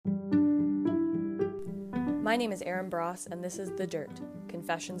My name is Erin Bross, and this is The Dirt,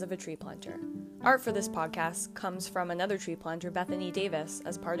 Confessions of a Tree Planter. Art for this podcast comes from another tree planter, Bethany Davis,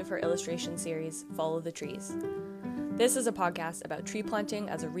 as part of her illustration series, Follow the Trees. This is a podcast about tree planting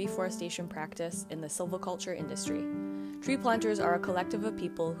as a reforestation practice in the silviculture industry. Tree planters are a collective of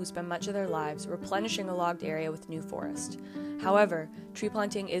people who spend much of their lives replenishing a logged area with new forest. However, tree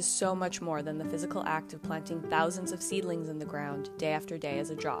planting is so much more than the physical act of planting thousands of seedlings in the ground day after day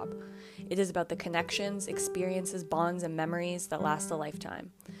as a job. It is about the connections, experiences, bonds, and memories that last a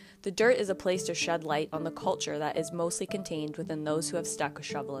lifetime. The Dirt is a place to shed light on the culture that is mostly contained within those who have stuck a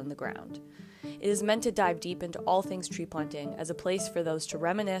shovel in the ground. It is meant to dive deep into all things tree planting as a place for those to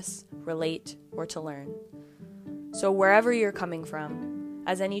reminisce, relate, or to learn. So wherever you're coming from,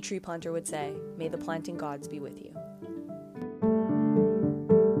 as any tree planter would say, may the planting gods be with you.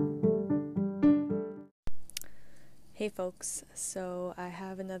 Hey folks, so I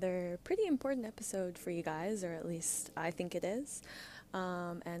have another pretty important episode for you guys, or at least I think it is,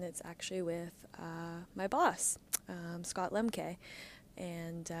 and it's actually with my boss, Scott Lemkay.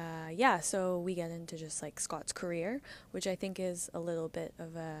 And so we get into just like Scott's career, which I think is a little bit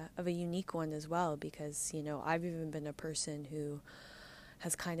of a unique one as well, because, you know, I've even been a person who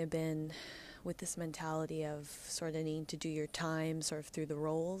has kind of been with this mentality of sort of needing to do your time sort of through the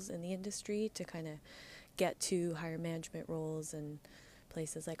roles in the industry to kind of get to higher management roles and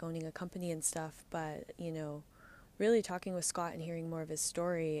places like owning a company and stuff. But, you know, really talking with Scott and hearing more of his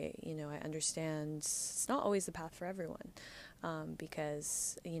story, you know, I understand it's not always the path for everyone.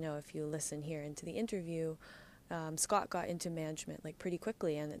 Because, you know, if you listen here into the interview, Scott got into management like pretty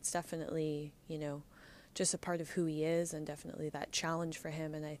quickly, and it's definitely, you know, just a part of who he is, and definitely that challenge for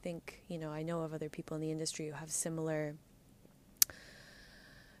him. And I think, you know, I know of other people in the industry who have similar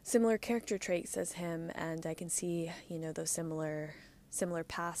character traits as him, and I can see, you know, those similar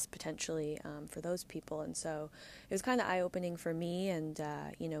paths potentially for those people. And so it was kind of eye-opening for me, and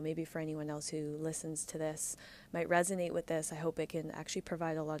you know, maybe for anyone else who listens to this might resonate with this. I hope it can actually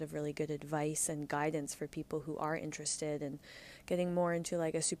provide a lot of really good advice and guidance for people who are interested in getting more into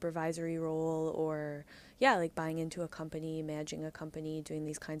like a supervisory role, or like buying into a company, managing a company, doing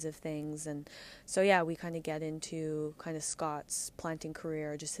these kinds of things. And so we kind of get into kind of Scott's planting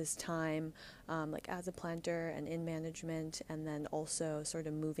career, just his time like as a planter and in management, and then also sort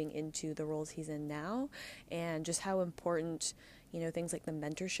of moving into the roles he's in now, and just how important, you know, things like the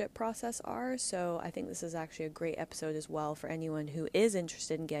mentorship process are. So I think this is actually a great episode as well for anyone who is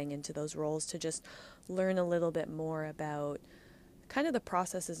interested in getting into those roles, to just learn a little bit more about kind of the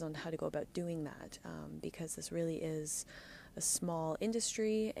processes on how to go about doing that, because this really is a small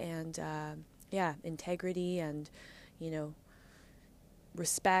industry, and integrity and, you know,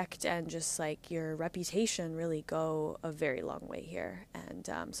 respect and just like your reputation really go a very long way here.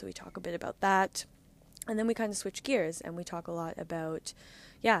 And so we talk a bit about that, and then we kind of switch gears and we talk a lot about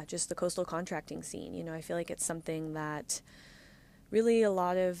just the coastal contracting scene. You know, I feel like it's something that really a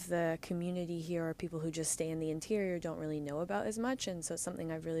lot of the community here, or people who just stay in the interior, don't really know about as much. And so it's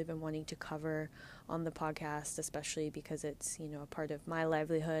something I've really been wanting to cover on the podcast, especially because it's, you know, a part of my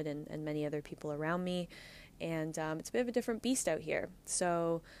livelihood and many other people around me. And it's a bit of a different beast out here.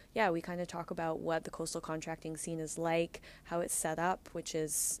 So we kind of talk about what the coastal contracting scene is like, how it's set up, which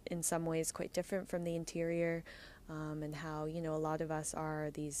is in some ways quite different from the interior, and how, you know, a lot of us are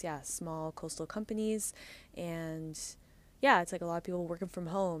these small coastal companies, and it's like a lot of people working from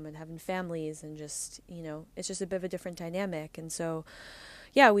home and having families, and just, you know, it's just a bit of a different dynamic. And so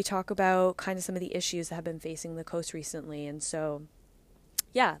we talk about kind of some of the issues that have been facing the coast recently. And so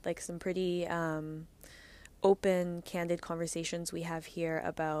like some pretty open, candid conversations we have here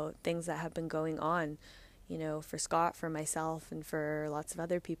about things that have been going on, you know, for Scott, for myself, and for lots of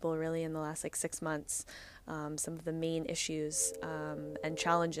other people really in the last like 6 months. Some of the main issues and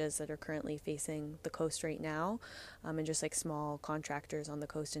challenges that are currently facing the coast right now, and just like small contractors on the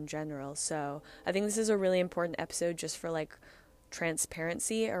coast in general. So I think this is a really important episode just for like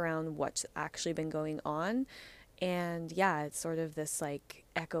transparency around what's actually been going on. And it's sort of this like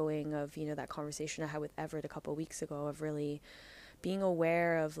echoing of, you know, that conversation I had with Everett a couple of weeks ago, of really being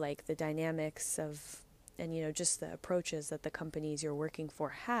aware of like the dynamics of, and, you know, just the approaches that the companies you're working for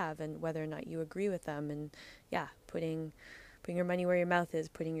have, and whether or not you agree with them. And putting your money where your mouth is,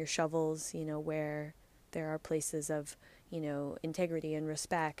 putting your shovels, you know, where there are places of, you know, integrity and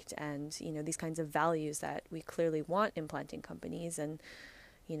respect, and, you know, these kinds of values that we clearly want in planting companies. And,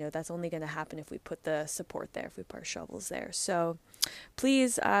 you know, that's only going to happen if we put the support there, if we put our shovels there. So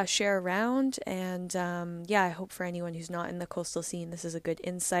please share around. And I hope for anyone who's not in the coastal scene, this is a good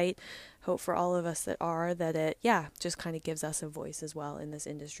insight. Hope for all of us that are, that it just kind of gives us a voice as well in this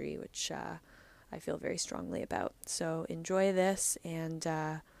industry, which I feel very strongly about. So enjoy this, and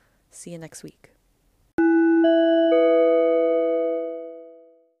see you next week.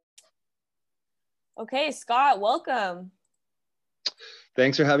 Okay, Scott, welcome.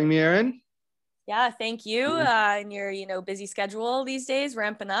 Thanks for having me, Erin. Yeah, thank you. In your, busy schedule these days,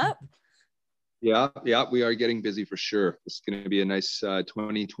 ramping up. Yeah, we are getting busy for sure. It's going to be a nice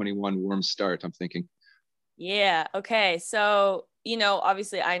 2021 warm start, I'm thinking. Yeah. Okay. So,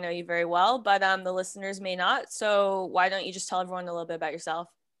 obviously I know you very well, but the listeners may not. So why don't you just tell everyone a little bit about yourself?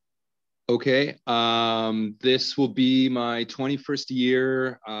 Okay. This will be my 21st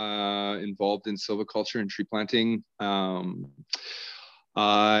year involved in silviculture and tree planting.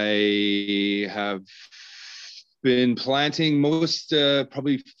 I have been planting most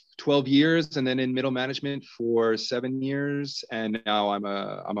probably 12 years, and then in middle management for 7 years, and now I'm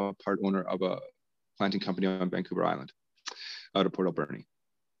a part owner of a planting company on Vancouver Island out of Port Alberni.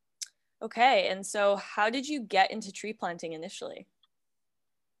 Okay. And so how did you get into tree planting initially?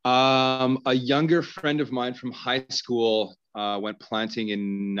 A younger friend of mine from high school went planting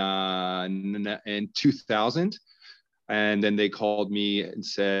in 2000, and then they called me and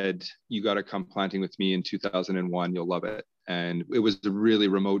said, "You got to come planting with me in 2001. You'll love it." And it was a really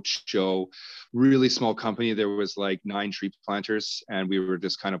remote show, really small company. There was like 9 tree planters, and we were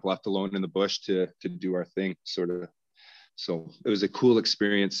just kind of left alone in the bush to do our thing, sort of. So it was a cool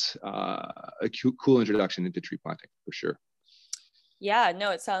experience, a cool introduction into tree planting for sure. Yeah, no,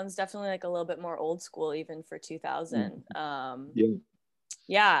 it sounds definitely like a little bit more old school even for 2000. Yeah.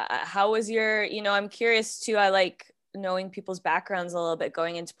 Yeah, how was your, I'm curious too. I like knowing people's backgrounds a little bit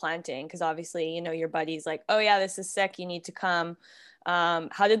going into planting, because obviously, your buddy's like, oh yeah, this is sick, you need to come.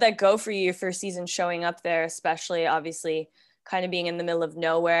 How did that go for you your first season showing up there, especially obviously kind of being in the middle of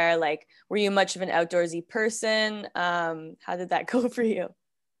nowhere? Like, were you much of an outdoorsy person? How did that go for you?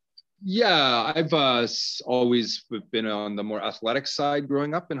 Yeah, I've always been on the more athletic side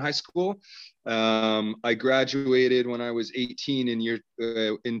growing up in high school. I graduated when I was 18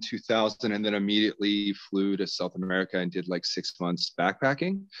 in 2000, and then immediately flew to South America and did like 6 months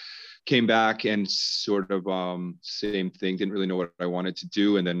backpacking. Came back and sort of same thing, didn't really know what I wanted to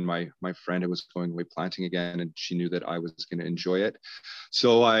do. And then my friend was going away planting again, and she knew that I was going to enjoy it.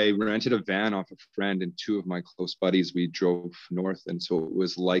 So I rented a van off a friend, and 2 of my close buddies, we drove north. And so it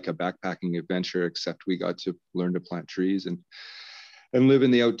was like a backpacking adventure, except we got to learn to plant trees and live in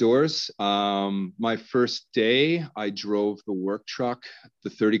the outdoors. My first day, I drove the work truck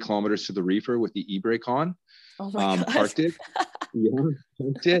the 30 kilometers to the reefer with the e-brake on. Oh my God. Parked it. Yeah,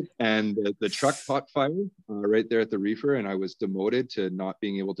 parked it. And the truck caught fire right there at the reefer, and I was demoted to not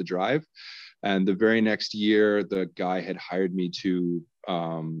being able to drive. And the very next year, the guy had hired me to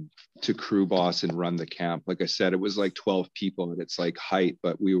crew boss and run the camp. Like I said, it was like 12 people at its like height,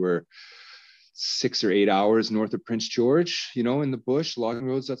 but we were 6 or 8 hours north of Prince George, in the bush, logging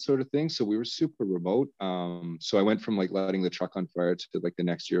roads, that sort of thing. So we were super remote. So I went from like letting the truck on fire to like the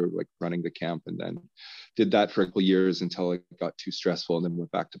next year, like running the camp, and then did that for a couple of years until it got too stressful, and then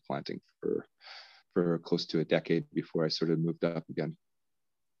went back to planting for close to a decade before I sort of moved up again.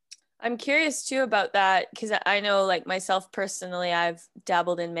 I'm curious too about that, because I know, like myself personally, I've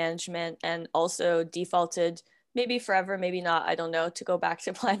dabbled in management and also defaulted, maybe forever, maybe not, I don't know, to go back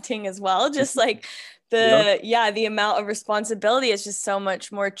to planting as well. Just like Yeah. the amount of responsibility is just so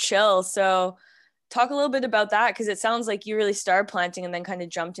much more chill. So talk a little bit about that, because it sounds like you really started planting and then kind of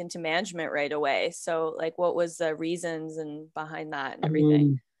jumped into management right away. So like, what was the reasons and behind that and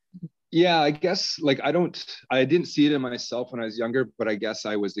everything? Yeah, I guess like I didn't see it in myself when I was younger, but I guess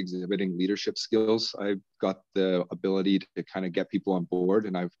I was exhibiting leadership skills. I've got the ability to kind of get people on board,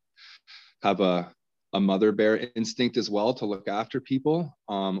 and have a mother bear instinct as well to look after people,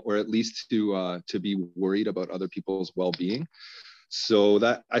 or at least to be worried about other people's well-being. So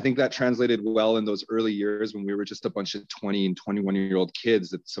that, I think that translated well in those early years when we were just a bunch of 20 and 21-year-old kids,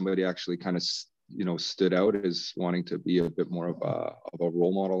 that somebody actually kind of stood out as wanting to be a bit more of a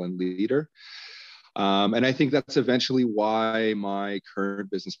role model and leader. And I think that's eventually why my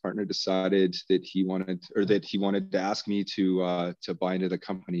current business partner decided that he wanted to ask me to buy into the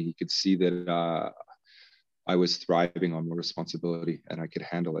company. He could see that I was thriving on more responsibility and I could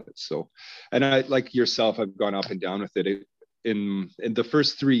handle it. So, and I, like yourself, I've gone up and down with it. In the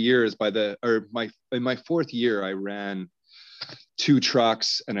first 3 years, in my 4th year, I ran 2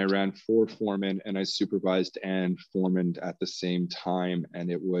 trucks, and I ran 4 foremen, and I supervised and foremaned at the same time. And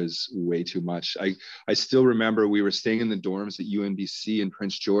it was way too much. I still remember we were staying in the dorms at UNBC in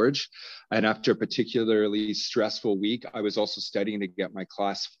Prince George. And after a particularly stressful week, I was also studying to get my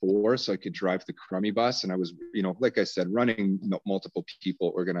class 4 so I could drive the crummy bus. And I was, like I said, running multiple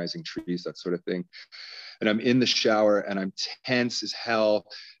people, organizing trees, that sort of thing. And I'm in the shower and I'm tense as hell.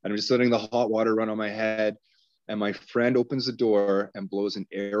 And I'm just letting the hot water run on my head. And my friend opens the door and blows an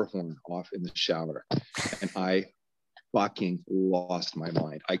air horn off in the shower. And I fucking lost my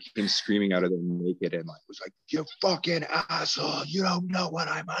mind. I came screaming out of there naked and was like, "You fucking asshole, you don't know what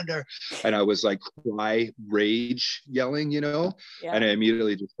I'm under." And I was like rage yelling, Yeah. And I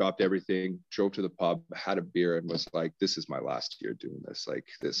immediately just stopped everything, drove to the pub, had a beer, and was like, this is my last year doing this. Like,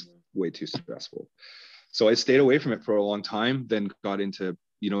 this way too stressful. So I stayed away from it for a long time, then got into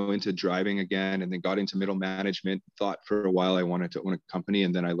driving again, and then got into middle management. Thought for a while I wanted to own a company.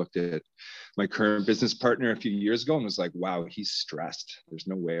 And then I looked at my current business partner a few years ago and was like, wow, he's stressed. There's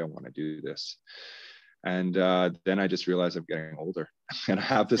no way I want to do this. And then I just realized I'm getting older and I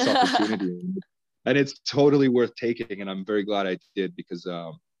have this opportunity and it's totally worth taking. And I'm very glad I did, because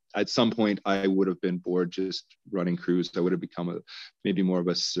at some point I would have been bored just running crews. I would have become maybe more of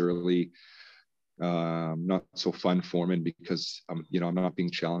a surly, not so fun foreman, because I'm not being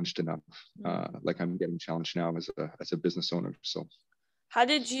challenged enough, like I'm getting challenged now as a business owner. So how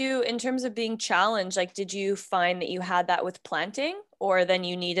did you, in terms of being challenged, like, did you find that you had that with planting, or then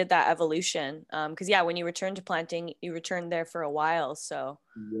you needed that evolution? Because when you returned to planting, you returned there for a while. So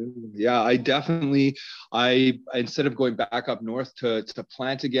yeah, I definitely, instead of going back up north to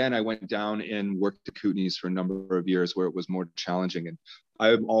plant again, I went down and worked at Kootenays for a number of years where it was more challenging. And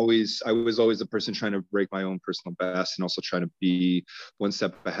I was always the person trying to break my own personal best and also trying to be one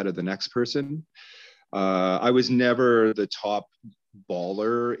step ahead of the next person. I was never the top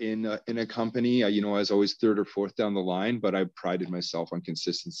baller in a company. I was always 3rd or 4th down the line, but I prided myself on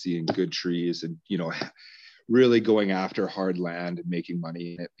consistency and good trees and, really going after hard land and making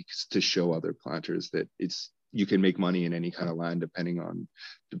money in it, because to show other planters that you can make money in any kind of land depending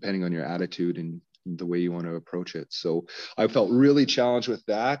on your attitude and the way you want to approach it. So I felt really challenged with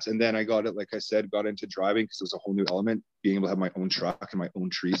that. And then I got into driving, because it was a whole new element, being able to have my own truck and my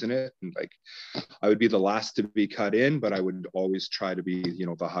own trees in it. And like, I would be the last to be cut in, but I would always try to be,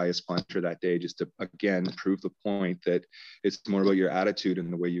 the highest planter that day, just to, again, prove the point that it's more about your attitude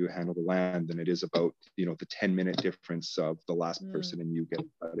and the way you handle the land than it is about, the 10-minute difference of the last person and you getting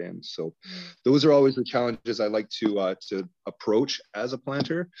cut in. So those are always the challenges I like to approach as a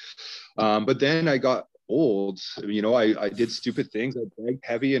planter. But then I got old. I did stupid things. I dragged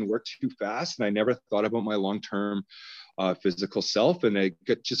heavy and worked too fast, and I never thought about my long-term physical self. And I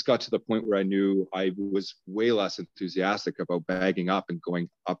just got to the point where I knew I was way less enthusiastic about bagging up and going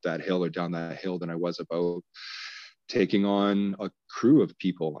up that hill or down that hill than I was about taking on a crew of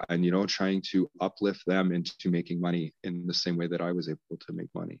people and, trying to uplift them into making money in the same way that I was able to make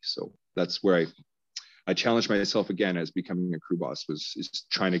money. So that's where I challenged myself again as becoming a crew boss, is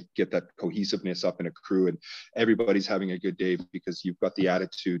trying to get that cohesiveness up in a crew and everybody's having a good day, because you've got the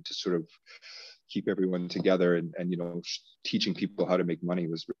attitude to sort of keep everyone together. And teaching people how to make money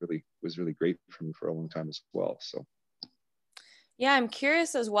was really great for me for a long time as well. So yeah, I'm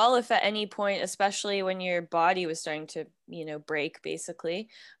curious as well if at any point, especially when your body was starting to, break basically,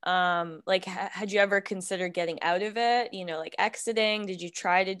 like had you ever considered getting out of it, like exiting? Did you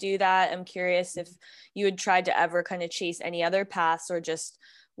try to do that? I'm curious if you had tried to ever kind of chase any other paths, or just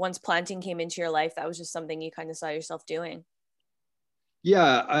once planting came into your life, that was just something you kind of saw yourself doing.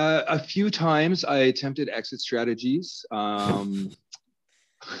 Yeah, a few times I attempted exit strategies.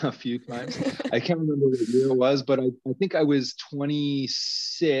 A few times. I can't remember what year it was, but I think I was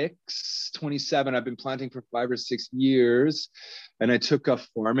 26, 27. I've been planting for 5 or 6 years. And I took a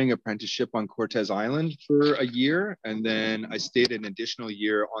farming apprenticeship on Cortes Island for a year. And then I stayed an additional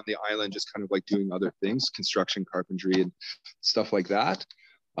year on the island, just kind of like doing other things, construction, carpentry, and stuff like that.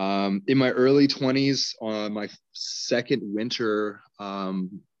 In my early 20s, on my second winter,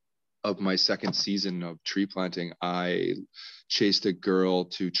 of my second season of tree planting, I chased a girl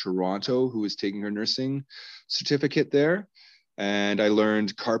to Toronto who was taking her nursing certificate there. And I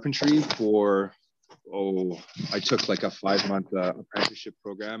learned carpentry for, I took like a 5-month apprenticeship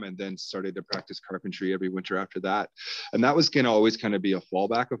program, and then started to practice carpentry every winter after that. And that was going to always kind of be a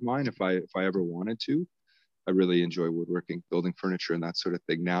fallback of mine if I ever wanted to. I really enjoy woodworking, building furniture and that sort of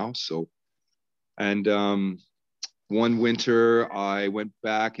thing now. So, and one winter, I went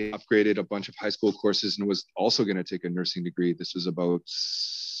back and upgraded a bunch of high school courses and was also going to take a nursing degree. This was about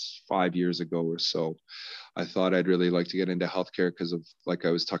 5 years ago or so. I thought I'd really like to get into healthcare because of, like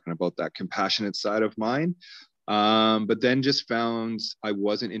I was talking about, that compassionate side of mine. But then just found I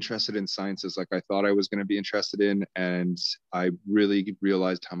wasn't interested in sciences like I thought I was going to be interested in. And I really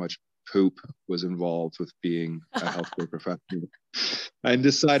realized how much poop was involved with being a healthcare professional, and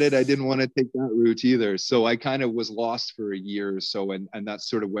decided I didn't want to take that route either. So I kind of was lost for a year or so. And that's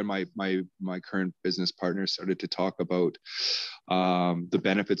sort of when my current business partner started to talk about the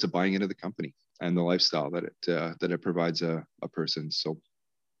benefits of buying into the company and the lifestyle that it provides a person. So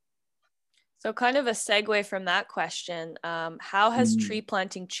kind of a segue from that question, how has tree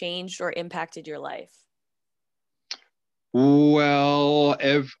planting changed or impacted your life? Well,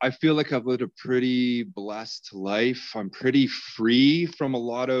 I feel like I've lived a pretty blessed life. I'm pretty free from a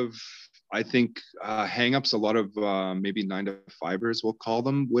lot of, I think, hangups. A lot of maybe 9-to-5ers, we'll call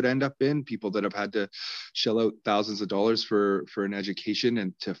them, would end up in people that have had to shell out thousands of dollars for an education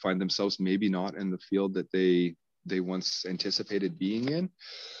and to find themselves maybe not in the field that they once anticipated being in.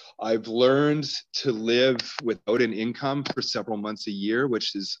 I've learned to live without an income for several months a year,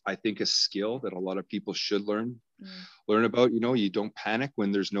 which is, I think, a skill that a lot of people should learn about. You don't panic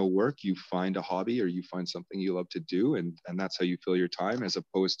when there's no work. You find a hobby or you find something you love to do, and that's how you fill your time, as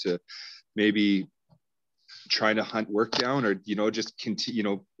opposed to maybe trying to hunt work down, or just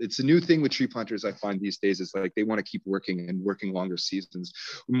continue. It's a new thing with tree planters I find these days, is like they want to keep working and working longer seasons,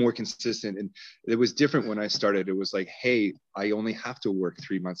 more consistent. And it was different when I started. It was like, hey, I only have to work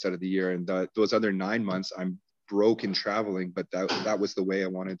 3 months out of the year, and those other 9 months I'm broke and traveling, but that was the way I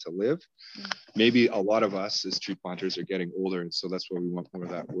wanted to live. Maybe a lot of us as tree planters are getting older, and so that's why we want more of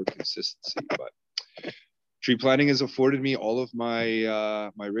that work consistency. But tree planting has afforded me all of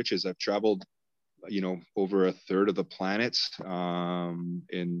my riches. I've traveled over a third of the planet.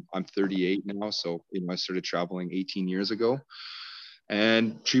 And I'm 38 now. So, I started traveling 18 years ago,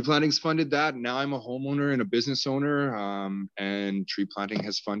 and tree planting's funded that. Now I'm a homeowner and a business owner. And tree planting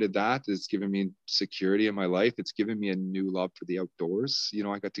has funded that. It's given me security in my life. It's given me a new love for the outdoors.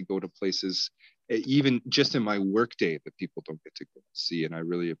 I got to go to places, even just in my work day, that people don't get to go see. And I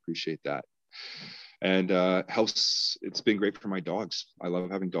really appreciate that. And it's been great for my dogs. I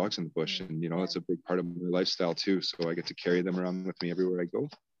love having dogs in the bush, and it's a big part of my lifestyle too. So I get to carry them around with me everywhere I go.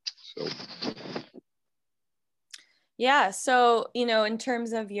 So yeah, so in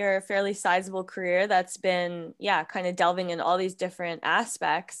terms of your fairly sizable career, that's been kind of delving in all these different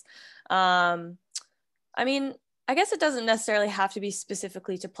aspects. I mean, I guess it doesn't necessarily have to be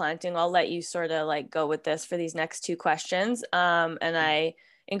specifically to planting. I'll let you sort of like go with this for these next two questions, and I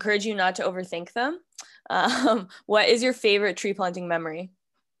encourage you not to overthink them. What is your favorite tree planting memory?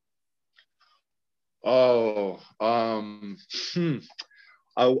 I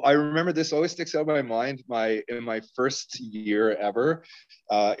remember, this always sticks out in my mind. In my first year ever,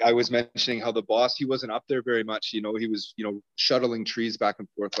 I was mentioning how the boss, he wasn't up there very much. He was shuttling trees back and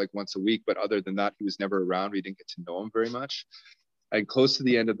forth like once a week, but other than that, he was never around. We didn't get to know him very much. And close to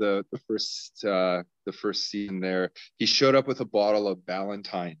the end of the first season there, he showed up with a bottle of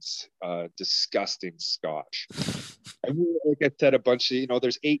Ballantine's, disgusting scotch. And like I said, a bunch of,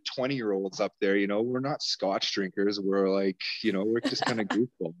 there's 8 20-year-olds up there, we're not scotch drinkers. We're like, we're just kind of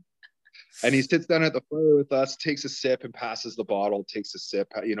goofball. And he sits down at the fire with us, takes a sip and passes the bottle, takes a sip.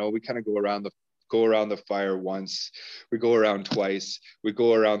 We kind of go around the fire once, we go around twice, we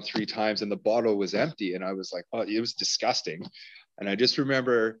go around 3 times, and the bottle was empty. And I was like, oh, it was disgusting. And I just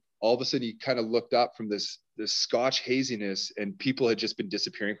remember all of a sudden he kind of looked up from this scotch haziness, and people had just been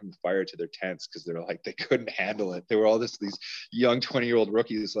disappearing from the fire to their tents because they're like, they couldn't handle it. They were all these young 20-year-old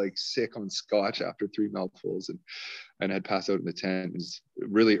rookies, like sick on scotch after 3 mouthfuls, and had passed out in the tent. It was a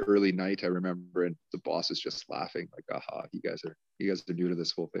really early night, I remember, and the boss was just laughing like, aha, you guys are new to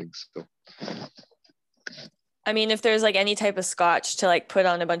this whole thing. So I mean, if there's like any type of scotch to like put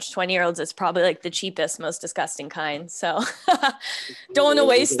on a bunch of 20-year-olds, it's probably like the cheapest, most disgusting kind. So don't want to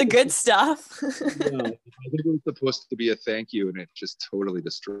waste the good stuff. Yeah, I think it was supposed to be a thank you, and it just totally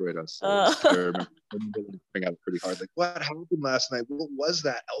destroyed us. So I remember laughing out pretty hard, like, what happened last night? What was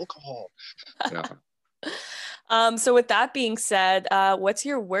that? Alcohol. Yeah. So with that being said, what's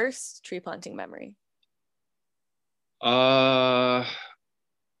your worst tree planting memory?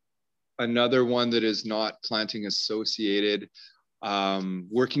 Another one that is not planting associated.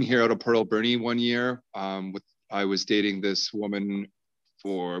 Working here out of Port Alberni one year, I was dating this woman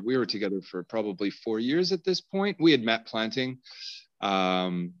we were together for probably 4 years at this point. We had met planting.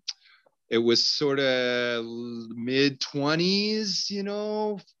 It was sort of mid 20s,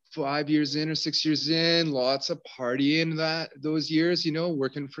 5 years in or 6 years in, lots of partying those years, you know,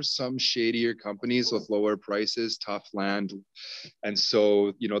 working for some shadier companies with lower prices, tough land. And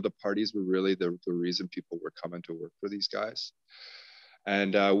so, you know, the parties were really the reason people were coming to work for these guys.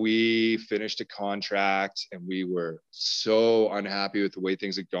 And we finished a contract and we were so unhappy with the way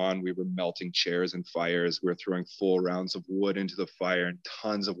things had gone. We were melting chairs and fires. We were throwing full rounds of wood into the fire and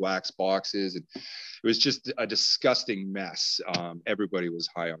tons of wax boxes. And it was just a disgusting mess. Everybody was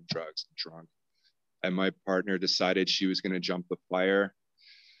high on drugs and drunk. And my partner decided she was going to jump the fire.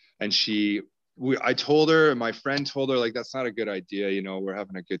 And I told her, and my friend told her, like, that's not a good idea. You know, we're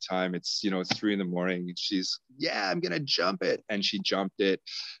having a good time. It's, you know, it's 3 a.m. And she's, yeah, I'm going to jump it. And she jumped it.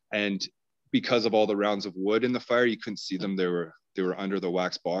 And because of all the rounds of wood in the fire, you couldn't see them. They were under the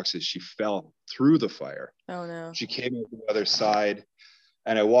wax boxes. She fell through the fire. Oh no. She came out the other side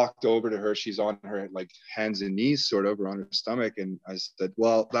and I walked over to her. She's on her like hands and knees sort of, or on her stomach. And I said,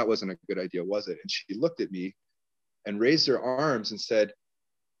 well, that wasn't a good idea, was it? And she looked at me and raised her arms and said,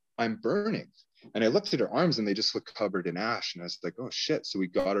 I'm burning. And I looked at her arms and they just looked covered in ash. And I was like, oh shit. So we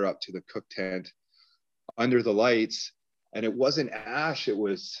got her up to the cook tent under the lights, and it wasn't ash, it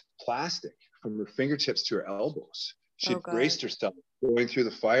was plastic from her fingertips to her elbows. She had braced herself going through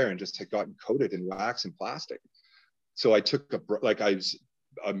the fire and just had gotten coated in wax and plastic. So I took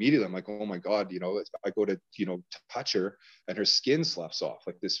immediately, I'm like, oh my God, you know, I go to, you know, touch her and her skin sloughs off,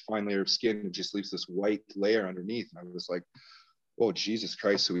 like this fine layer of skin, and just leaves this white layer underneath. And I was like, oh, Jesus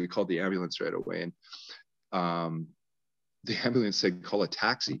Christ. So we called the ambulance right away. And the ambulance said, call a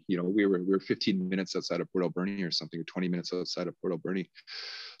taxi. You know, we were 15 minutes outside of Port Alberni or something, or 20 minutes outside of Port Alberni.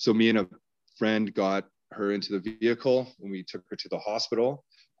 So me and a friend got her into the vehicle and we took her to the hospital.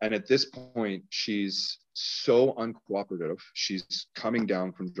 And at this point, she's so uncooperative. She's coming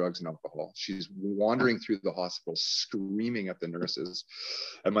down from drugs and alcohol. She's wandering through the hospital, screaming at the nurses.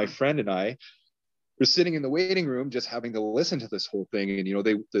 And my friend and I, we're sitting in the waiting room just having to listen to this whole thing. And, you know,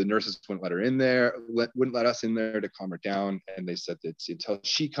 the nurses wouldn't let her in there, wouldn't let us in there to calm her down. And they said that until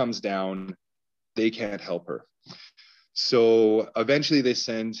she comes down, they can't help her. So eventually they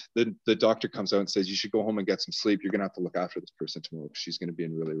the doctor comes out and says, you should go home and get some sleep. You're going to have to look after this person tomorrow. She's going to be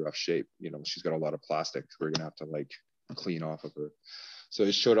in really rough shape. You know, she's got a lot of plastic. We're going to have to like clean off of her. So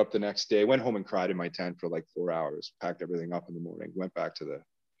I showed up the next day, went home and cried in my tent for like 4 hours, packed everything up in the morning, went back to the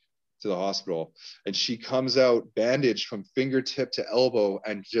hospital, and she comes out bandaged from fingertip to elbow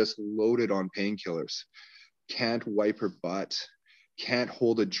and just loaded on painkillers. Can't wipe her butt, can't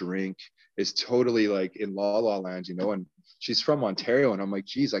hold a drink, is totally like in la la land, you know. And she's from Ontario, and I'm like,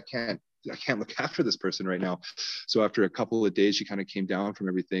 geez, I can't look after this person right now. So after a couple of days, she kind of came down from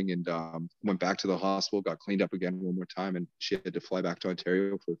everything and went back to the hospital, got cleaned up again one more time, and she had to fly back to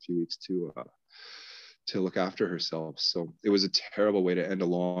Ontario for a few weeks to look after herself. So it was a terrible way to end a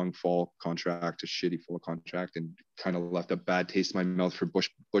long fall contract, a shitty fall contract, and kind of left a bad taste in my mouth for bush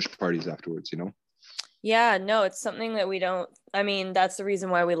parties afterwards, you know? Yeah, no, it's something that we don't, I mean, that's the reason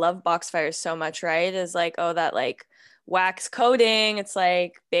why we love box fires so much, right? Is like, oh, that like wax coating, it's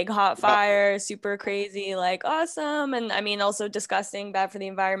like big hot fire, super crazy, like awesome. And I mean, also disgusting, bad for the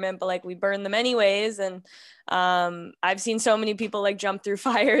environment, but like we burn them anyways. And I've seen so many people like jump through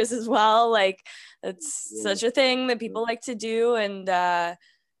fires as well. Like it's such a thing that people like to do. And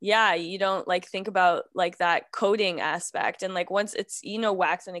yeah, you don't like think about like that coating aspect. And like once it's, you know,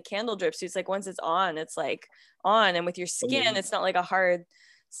 wax in a candle drip, so it's like once it's on, it's like on. And with your skin, it's not like a hard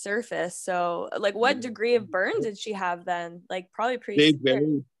surface. So like what degree of burn did she have then? Like probably pretty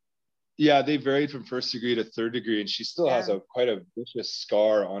severe. They varied from 1st degree to 3rd degree, and she still has quite a vicious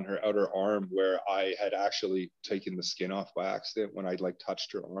scar on her outer arm where I had actually taken the skin off by accident when I like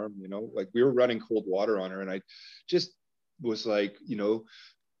touched her arm, you know. Like we were running cold water on her and I just was like, you know,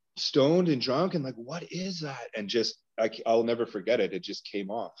 stoned and drunk and like, what is that? And just I'll never forget it. It just came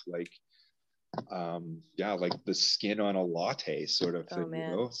off like like the skin on a latte sort of thing. Man.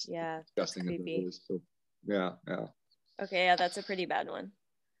 You know? Yeah, disgusting as it is. So yeah okay, yeah, that's a pretty bad one.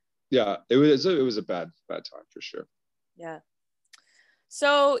 Yeah, it was a bad time for sure. Yeah.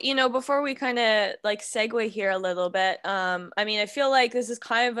 So, you know, before we kind of like segue here a little bit, I mean, I feel like this is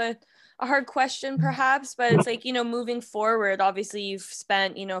kind of a hard question perhaps, but it's like, you know, moving forward, obviously you've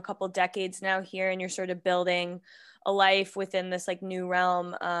spent, you know, a couple decades now here and you're sort of building a life within this like new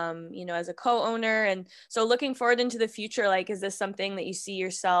realm, you know, as a co-owner. And so looking forward into the future, like, is this something that you see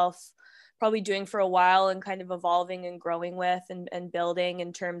yourself probably doing for a while and kind of evolving and growing with and building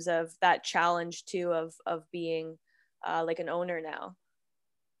in terms of that challenge too of being like an owner now?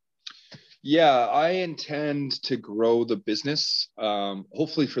 Yeah, I intend to grow the business.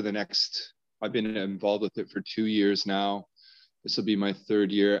 Hopefully for the next, I've been involved with it for 2 years now. This will be my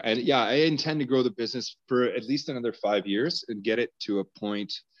third year. And yeah, I intend to grow the business for at least another 5 years and get it to a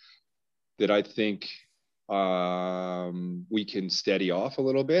point that I think we can steady off a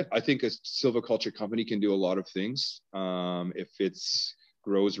little bit. I think a silviculture company can do a lot of things if it's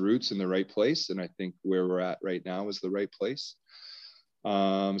grows roots in the right place. And I think where we're at right now is the right place.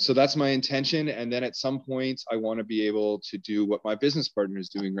 So that's my intention. And then at some point, I want to be able to do what my business partner is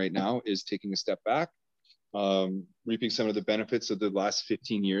doing right now, is taking a step back, reaping some of the benefits of the last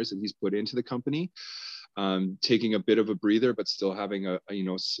 15 years that he's put into the company, taking a bit of a breather, but still having a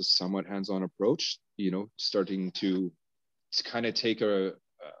somewhat hands-on approach, starting to kind of take a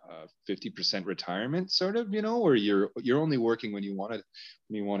 50% retirement sort of, where you're only working when you want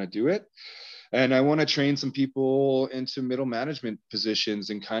to do it. And I want to train some people into middle management positions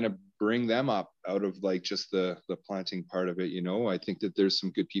and kind of bring them up out of like just the planting part of it. I think that there's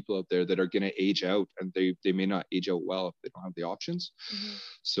some good people out there that are going to age out, and they may not age out well if they don't have the options. Mm-hmm.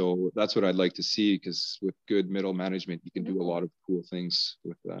 So that's what I'd like to see, because with good middle management, you can do a lot of cool things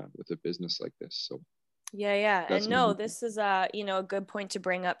with a business like this. So yeah. And no, this is a good point to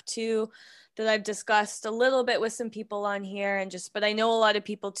bring up too, that I've discussed a little bit with some people on here, and but I know a lot of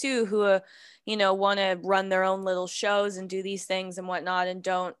people too who want to run their own little shows and do these things and whatnot, and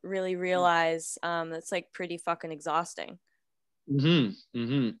don't really realize it's like pretty fucking exhausting.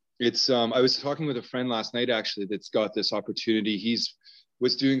 It's I was talking with a friend last night actually that's got this opportunity.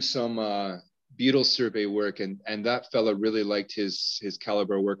 Was doing some beetle survey work, and that fella really liked his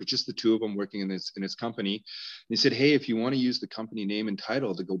caliber work. It's just the two of them working in his company. And he said, hey, if you want to use the company name and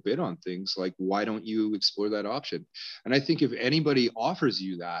title to go bid on things, like, why don't you explore that option? And I think if anybody offers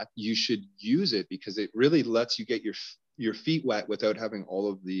you that, you should use it, because it really lets you get your feet wet without having all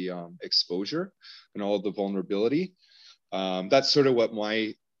of the exposure and all of the vulnerability. That's sort of what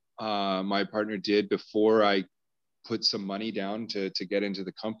my partner did before I put some money down to get into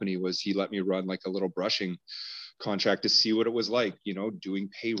the company. Was he let me run like a little brushing contract to see what it was like, doing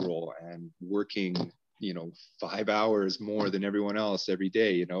payroll and working, 5 hours more than everyone else every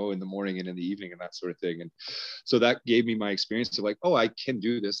day, in the morning and in the evening and that sort of thing. And so that gave me my experience of like, oh, I can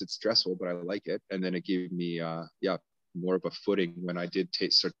do this. It's stressful, but I like it. And then it gave me, more of a footing when I did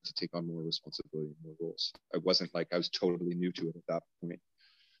start to take on more responsibility and more roles. I wasn't like I was totally new to it at that point.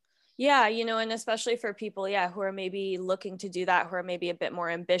 Yeah, and especially for people, who are maybe looking to do that, who are maybe a bit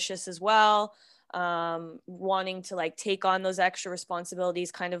more ambitious as well, wanting to like take on those extra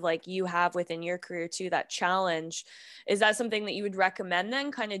responsibilities, kind of like you have within your career too, that challenge. Is that something that you would recommend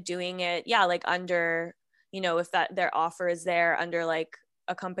then, kind of doing it, like under, if that their offer is there under like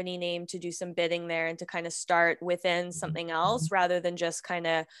a company name, to do some bidding there and to kind of start within something else, rather than just kind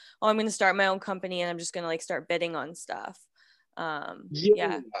of, oh, I'm going to start my own company and I'm just going to like start bidding on stuff?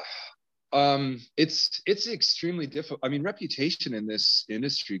 It's extremely difficult. I mean, reputation in this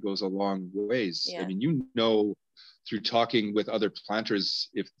industry goes a long ways. I mean, through talking with other planters,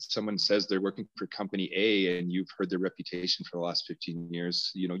 if someone says they're working for company A and you've heard their reputation for the last 15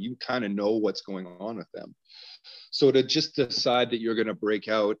 years, you kind of know what's going on with them. So to just decide that you're going to break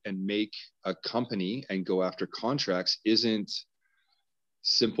out and make a company and go after contracts isn't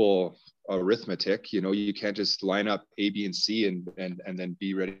simple arithmetic. You can't just line up A, B, and C and then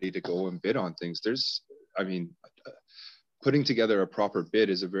be ready to go and bid on things. Putting together a proper bid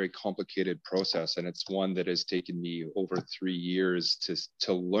is a very complicated process, and it's one that has taken me over 3 years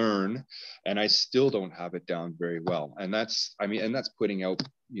to learn, and I still don't have it down very well. And that's putting out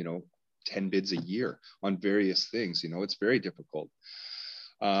 10 bids a year on various things. It's very difficult.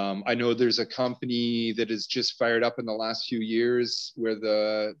 I know there's a company that is just fired up in the last few years where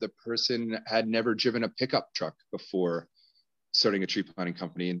the person had never driven a pickup truck before starting a tree planting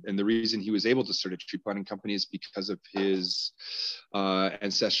company. And the reason he was able to start a tree planting company is because of his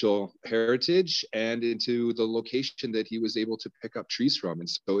ancestral heritage and into the location that he was able to pick up trees from. And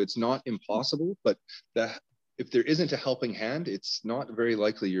so it's not impossible, but if there isn't a helping hand, it's not very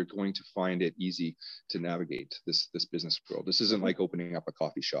likely you're going to find it easy to navigate this business world. This isn't like opening up a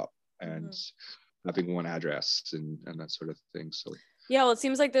coffee shop and having one address and that sort of thing. So yeah, well, it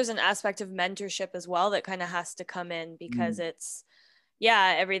seems like there's an aspect of mentorship as well that kind of has to come in, because it's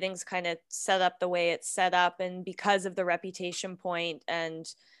everything's kind of set up the way it's set up, and because of the reputation point, and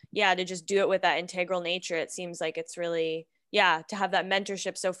to just do it with that integral nature, it seems like it's really to have that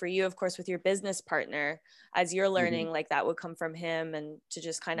mentorship. So for you, of course, with your business partner, as you're learning, like that would come from him, and to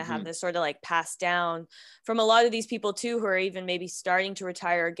just kind of have this sort of like passed down from a lot of these people too, who are even maybe starting to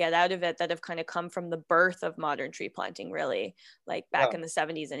retire or get out of it, that have kind of come from the birth of modern tree planting, really, like back in the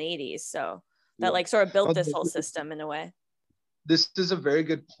 70s and 80s. So that like sort of built this whole system in a way. this is a very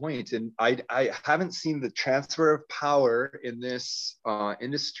good point, and I haven't seen the transfer of power in this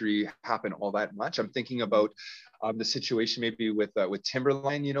industry happen all that much. I'm thinking about the situation maybe with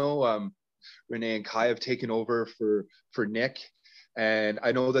Timberline. Renee and Kai have taken over for Nick, and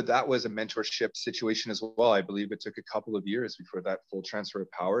I know that was a mentorship situation as well. I believe it took a couple of years before that full transfer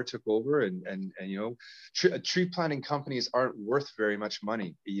of power took over, and tree planting companies aren't worth very much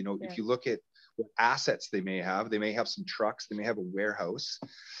money. Yeah. If you look at what assets they may have some trucks, they may have a warehouse,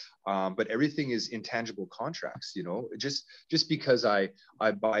 but everything is intangible contracts. Just because I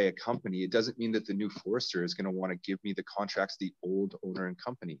buy a company, it doesn't mean that the new forester is going to want to give me the contracts the old owner and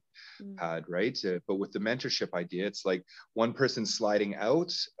company had, right? But with the mentorship idea, it's like one person sliding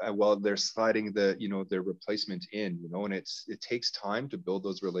out while they're sliding their replacement in, and it takes time to build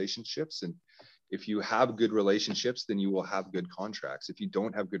those relationships. And if you have good relationships, then you will have good contracts. If you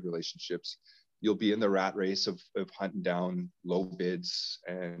don't have good relationships, you'll be in the rat race of hunting down low bids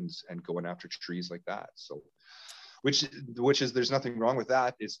and going after trees like that. So, which is, there's nothing wrong with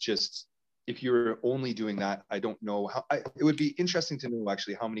that. It's just, if you're only doing that, I don't know how. It would be interesting to know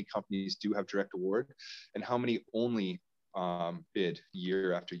actually how many companies do have direct award and how many only bid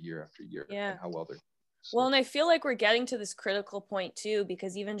year after year after year, and how well they're. So. Well, and I feel like we're getting to this critical point too,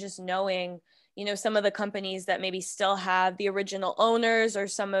 because even just knowing, some of the companies that maybe still have the original owners, or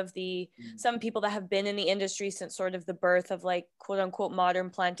some people that have been in the industry since sort of the birth of like quote unquote modern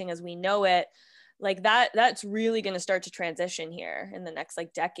planting as we know it, like that's really going to start to transition here in the next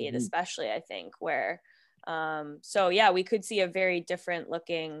like decade, especially, I think, where so yeah, we could see a very different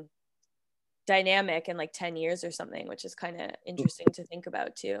looking dynamic in like 10 years or something, which is kind of interesting to think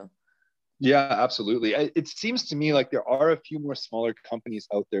about too. Yeah, absolutely. It seems to me like there are a few more smaller companies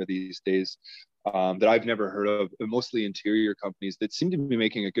out there these days that I've never heard of, mostly interior companies that seem to be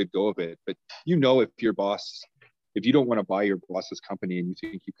making a good go of it. But if you don't want to buy your boss's company and you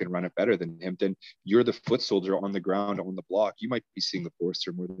think you can run it better than him, then you're the foot soldier on the ground on the block. You might be seeing the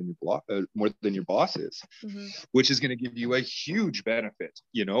forester more than your boss is, which is going to give you a huge benefit.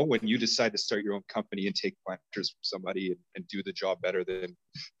 When you decide to start your own company and take planters from somebody and do the job better than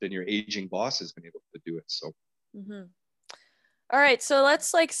your aging boss has been able to do it. So. All right, so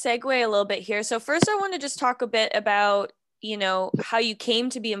let's like segue a little bit here. So first, I want to just talk a bit about how you came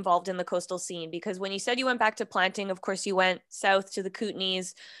to be involved in the coastal scene, because when you said you went back to planting, of course you went south to the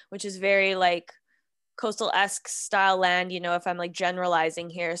Kootenays, which is very like coastal-esque style land, if I'm like generalizing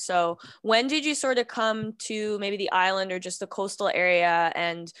here. So when did you sort of come to maybe the island or just the coastal area?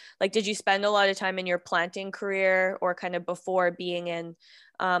 And like, did you spend a lot of time in your planting career or kind of before being in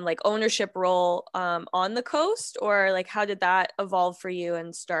like ownership role on the coast, or like how did that evolve for you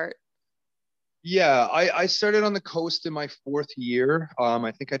and start? Yeah, I started on the coast in my 4th year.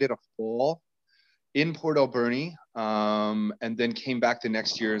 I think I did a fall in Port Alberni, and then came back the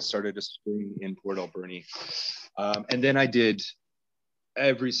next year and started a spring in Port Alberni. And then I did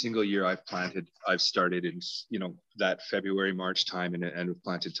every single year I've started in, that February, March time, and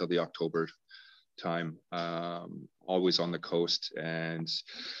planted till the October time, always on the coast. And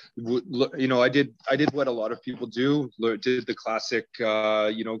I did what a lot of people do, did the classic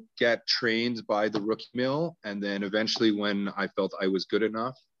get trained by the rookie mill, and then eventually when I felt I was good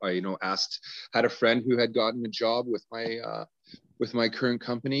enough, I had a friend who had gotten a job with my current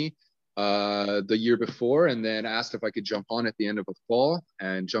company the year before, and then asked if I could jump on at the end of a fall,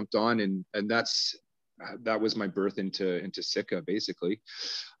 and jumped on, and that was my birth into Sitka, basically.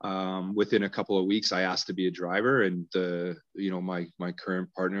 Within a couple of weeks, I asked to be a driver, and my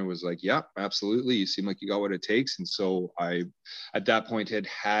current partner was like, "Yeah, absolutely. You seem like you got what it takes." And so I, at that point,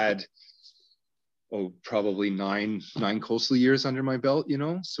 had probably nine coastal years under my belt,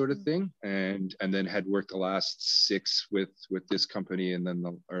 sort of thing, and then had worked the last 6 with this company, and then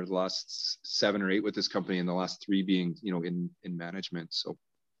the last 7 or 8 with this company, and the last 3 being in management. So.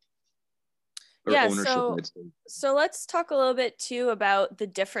 Yeah, so let's talk a little bit too about the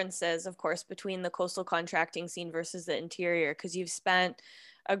differences, of course, between the coastal contracting scene versus the interior, because you've spent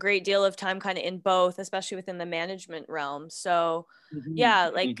a great deal of time kind of in both, especially within the management realm. So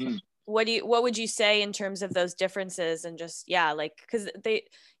yeah, like what would you say in terms of those differences? And just, yeah, like, because they,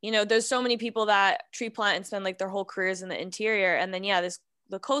 there's so many people that tree plant and spend like their whole careers in the interior, and then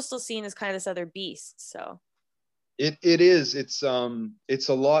the coastal scene is kind of this other beast. So It is. It's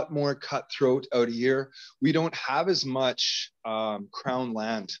a lot more cutthroat out here. We don't have as much crown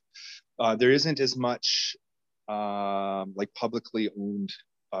land. There isn't as much like publicly owned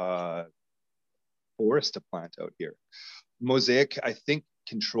forest to plant out here. Mosaic, I think,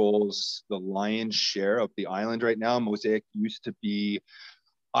 controls the lion's share of the island right now. Mosaic used to be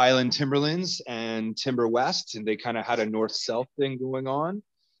Island Timberlands and Timber West, and they kind of had a north-south thing going on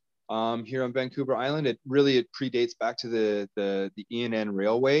here on Vancouver Island. It predates back to the E&N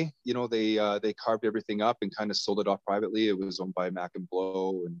Railway. You know, they carved everything up and kind of sold it off privately. It was owned by Mac and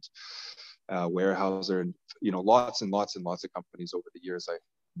Blow and Weyerhaeuser, and you know, lots and lots and lots of companies over the years.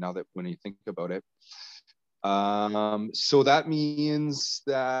 Now that when you think about it, so that means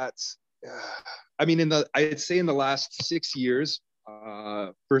that I mean, I'd say in the last 6 years,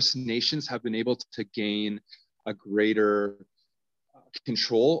 First Nations have been able to gain a greater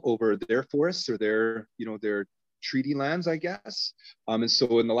control over their forests or their treaty lands, I guess. And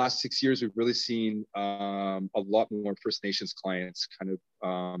so in the last 6 years, we've really seen a lot more First Nations clients kind of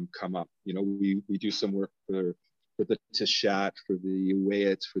come up. You know, we do some work for the Tishat, for the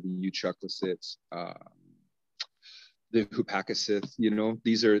Wayet, for the Uchucklessit, the Hupakisith. You know,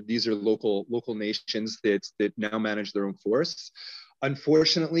 these are local nations that now manage their own forests.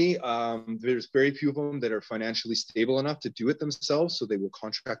 Unfortunately, there's very few of them that are financially stable enough to do it themselves, so they will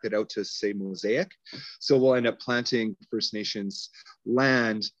contract it out to, say, Mosaic. So we'll end up planting First Nations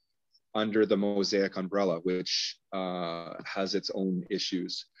land under the Mosaic umbrella, which has its own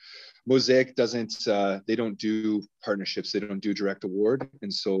issues. Mosaic they don't do partnerships, they don't do direct award,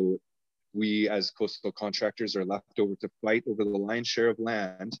 and so we as coastal contractors are left over to fight over the lion's share of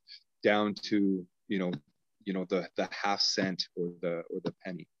land down to the half cent or the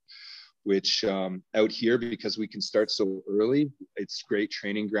penny, which out here, because we can start so early, it's great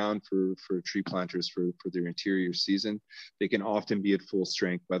training ground for tree planters for their interior season. They can often be at full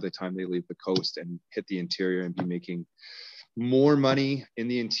strength by the time they leave the coast and hit the interior and be making more money in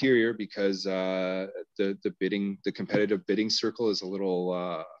the interior, because the competitive bidding circle is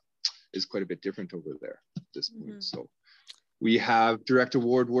is quite a bit different over there at this point. Mm-hmm. So we have direct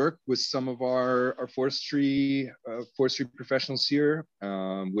award work with some of our forestry professionals here,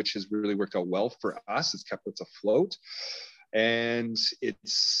 which has really worked out well for us. It's kept us afloat, and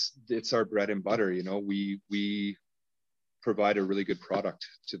it's our bread and butter. You know, we provide a really good product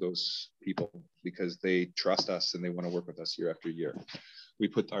to those people because they trust us and they want to work with us year after year. We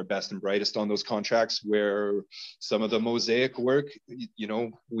put our best and brightest on those contracts, where some of the Mosaic work, you know,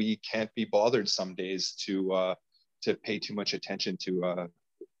 we can't be bothered some days to pay too much attention to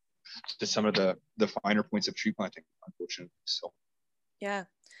some of the finer points of tree planting, unfortunately. So, yeah.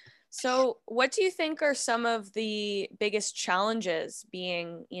 So what do you think are some of the biggest challenges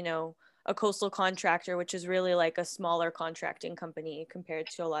being, you know, a coastal contractor, which is really like a smaller contracting company compared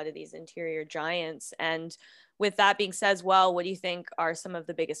to a lot of these interior giants? And with that being said as well, what do you think are some of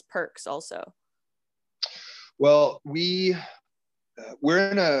the biggest perks also? Well,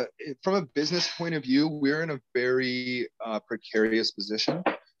 from a business point of view, we're in a very precarious position.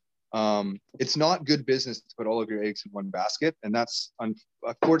 It's not good business to put all of your eggs in one basket, and that's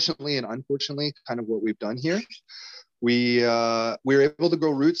unfortunately and unfortunately kind of what we've done here. We're able to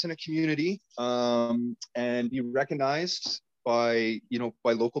grow roots in a community and be recognized by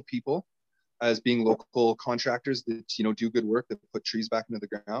local people as being local contractors that do good work, that put trees back into the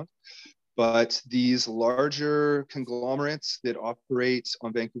ground. But these larger conglomerates that operate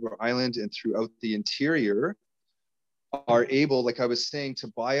on Vancouver Island and throughout the interior are able, like I was saying, to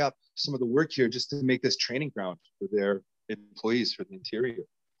buy up some of the work here just to make this training ground for their employees for the interior.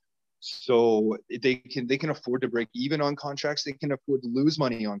 So they can afford to break even on contracts. They can afford to lose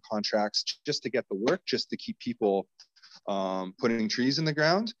money on contracts just to get the work, just to keep people putting trees in the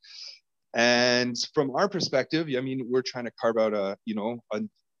ground. And from our perspective, I mean, we're trying to carve out a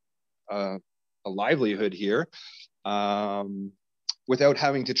livelihood here without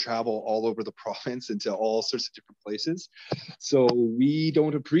having to travel all over the province into all sorts of different places. So we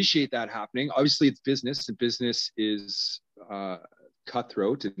don't appreciate that happening. Obviously, it's business, and business is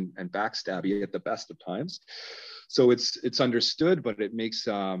cutthroat and backstabby at the best of times. So it's understood, but it makes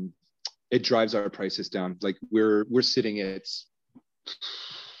it drives our prices down. Like we're sitting at,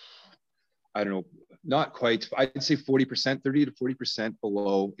 I don't know, not quite, I'd say 40%, 30 to 40%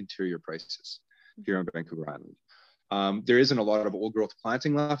 below interior prices here on Vancouver Island. There isn't a lot of old growth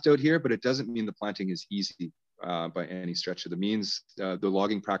planting left out here, but it doesn't mean the planting is easy by any stretch of the means. The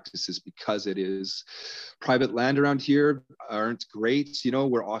logging practices, because it is private land around here, aren't great. You know,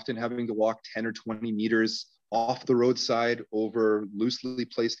 we're often having to walk 10 or 20 meters off the roadside over loosely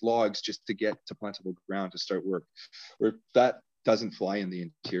placed logs just to get to plantable ground to start work. Where that doesn't fly in the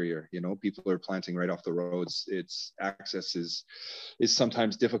interior. You know, people are planting right off the roads. Its access is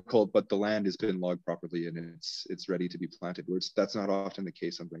sometimes difficult, but the land has been logged properly and it's ready to be planted. That's not often the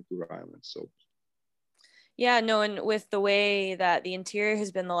case on Vancouver Island. So Yeah, no, and with the way that the interior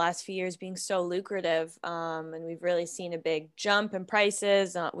has been the last few years being so lucrative, and we've really seen a big jump in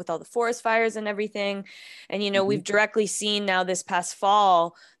prices with all the forest fires and everything. And, Mhm. we've directly seen now this past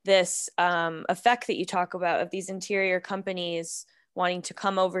fall, this effect that you talk about of these interior companies wanting to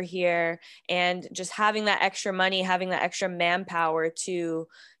come over here and just having that extra money, having that extra manpower to,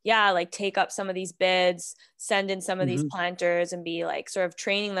 yeah, like take up some of these bids, send in some of these Mhm. planters and be like sort of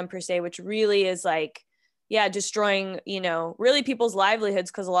training them per se, which really is like, yeah, destroying, really people's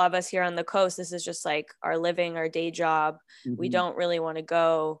livelihoods, because a lot of us here on the coast, this is just like our living, our day job. We Mhm. don't really want to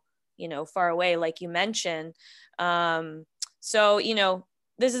go, far away, like you mentioned. So,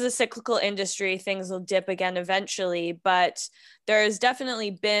 this is a cyclical industry. Things will dip again eventually, but there's definitely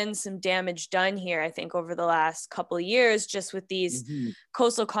been some damage done here, I think, over the last couple of years, just with these Mhm.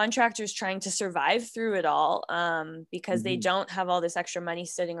 coastal contractors trying to survive through it all, because they Mhm. don't have all this extra money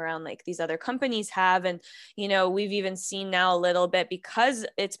sitting around like these other companies have. And, we've even seen now a little bit, because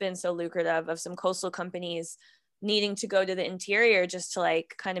it's been so lucrative, of some coastal companies needing to go to the interior just to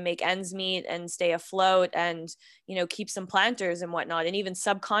like kind of make ends meet and stay afloat and, keep some planters and whatnot, and even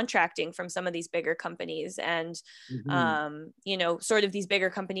subcontracting from some of these bigger companies. And, Mhm. sort of these bigger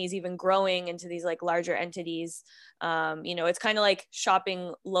companies even growing into these like larger entities. It's kind of like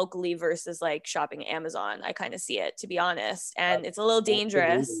shopping locally versus like shopping Amazon. I kind of see it, to be honest. And it's a little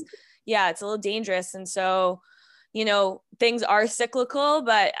dangerous. Absolutely. Yeah, it's a little dangerous. And so, things are cyclical,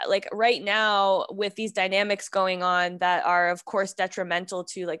 but like right now with these dynamics going on that are of course detrimental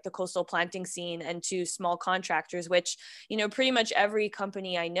to like the coastal planting scene and to small contractors, which, pretty much every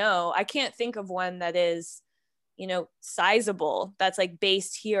company I know, I can't think of one that is, sizable, that's like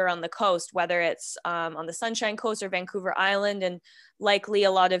based here on the coast, whether it's on the Sunshine Coast or Vancouver Island. And likely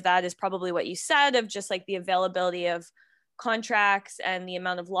a lot of that is probably what you said, of just like the availability of contracts and the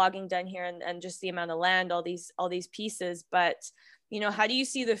amount of logging done here, and just the amount of land, all these pieces. But, how do you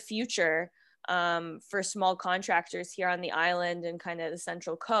see the future for small contractors here on the island and kind of the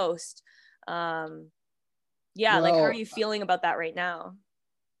Central Coast? Um, yeah, like how are Well, you feeling about that right now?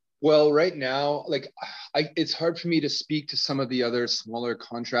 well, right now, like it's hard for me to speak to some of the other smaller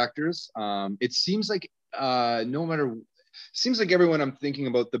contractors. It seems like no matter, seems like everyone I'm thinking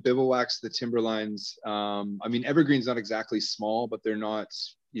about, the bivouacs, the timberlines. I mean, Evergreen's not exactly small, but they're not,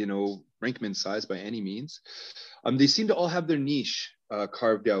 Brinkman size by any means. They seem to all have their niche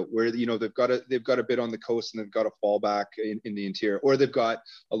carved out, where they've got a bit on the coast and they've got a fallback in the interior, or they've got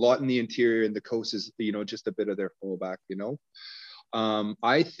a lot in the interior and the coast is just a bit of their fallback.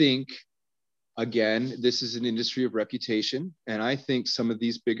 I think, again, this is an industry of reputation. And I think some of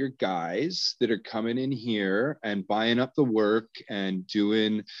these bigger guys that are coming in here and buying up the work and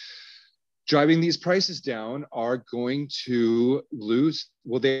driving these prices down are going to lose.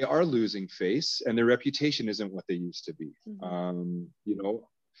 Well, they are losing face, and their reputation isn't what they used to be. Mm-hmm. Um, you know,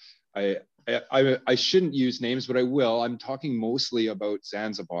 I, I shouldn't use names, but I will. I'm talking mostly about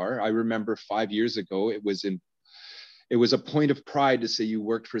Zanzibar. I remember 5 years ago, it was a point of pride to say you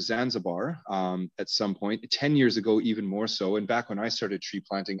worked for Zanzibar at some point. 10 years ago, even more so. And back when I started tree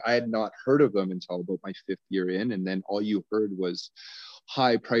planting, I had not heard of them until about my 5th year in. And then all you heard was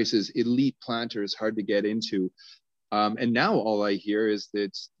high prices, elite planters, hard to get into. And now all I hear is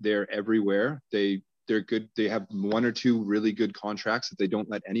that they're everywhere. They're good. They have one or two really good contracts that they don't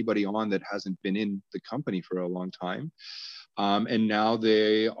let anybody on that hasn't been in the company for a long time. And now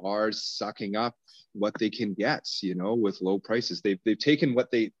they are sucking up what they can get, with low prices. They've taken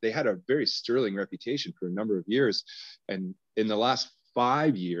what they had a very sterling reputation for a number of years, and in the last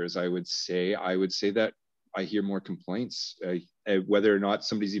 5 years, I would say that I hear more complaints, whether or not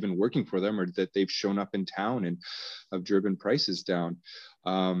somebody's even working for them or that they've shown up in town and have driven prices down.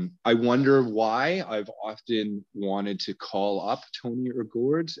 I wonder why. I've often wanted to call up Tony or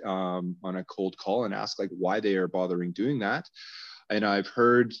Gord on a cold call and ask like why they are bothering doing that. And I've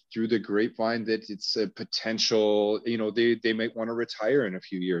heard through the grapevine that it's a potential, they might want to retire in a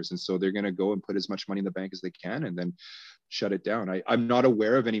few years. And so they're going to go and put as much money in the bank as they can and then shut it down. I'm not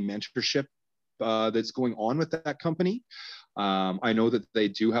aware of any mentorship that's going on with that company. I know that they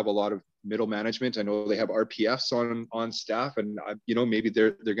do have a lot of middle management. I know they have RPFs on staff, and maybe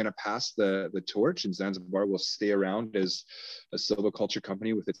they're going to pass the torch, and Zanzibar will stay around as a silviculture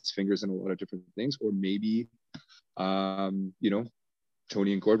company with its fingers in a lot of different things, or maybe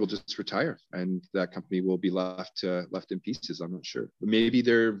Tony and Gord will just retire, and that company will be left in pieces. I'm not sure. But maybe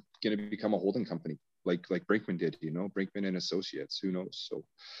they're going to become a holding company, like Brinkman did. Brinkman and Associates. Who knows? So,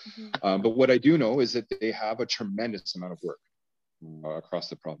 Mm-hmm. but what I do know is that they have a tremendous amount of work across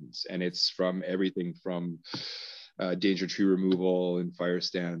the province, and it's from everything from danger tree removal and fire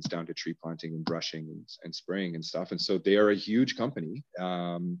stands down to tree planting and brushing and spraying and stuff. And so they are a huge company.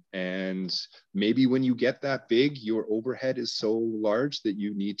 And maybe when you get that big, your overhead is so large that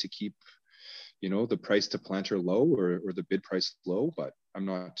you need to keep, the price to planter low or the bid price low, but I'm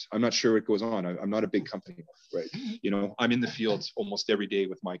not sure what goes on. I'm not a big company, right? I'm in the fields almost every day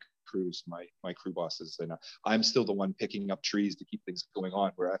with my crews, my crew bosses, and I'm still the one picking up trees to keep things going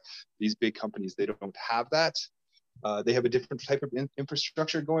on, where these big companies, they don't have that. They have a different type of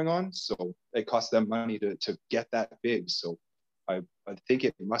infrastructure going on, so it costs them money to get that big. So I think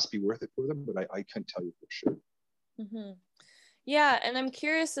it must be worth it for them, but I couldn't tell you for sure. Mm-hmm. Yeah, and I'm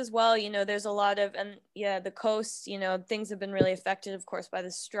curious as well, there's a lot of, and yeah, the coast, things have been really affected, of course, by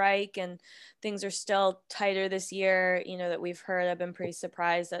the strike, and things are still tighter this year, that we've heard. I've been pretty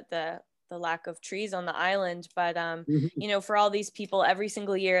surprised at the lack of trees on the island, but for all these people, every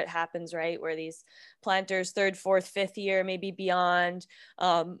single year it happens, right, where these planters, third, fourth, fifth year, maybe beyond,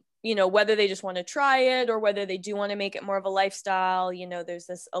 whether they just want to try it or whether they do want to make it more of a lifestyle, there's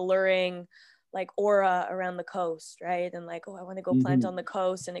this alluring like aura around the coast, right? And like, oh, I want to go plant on the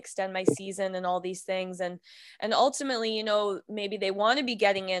coast and extend my season and all these things. And ultimately, maybe they want to be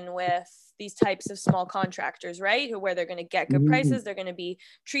getting in with these types of small contractors, right? Where they're going to get good prices, they're going to be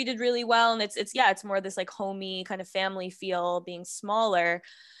treated really well. And it's more this like homey kind of family feel, being smaller,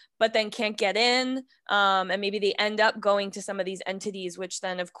 but then can't get in. And maybe they end up going to some of these entities, which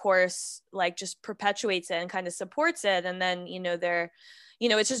then of course, like just perpetuates it and kind of supports it. And then, they're,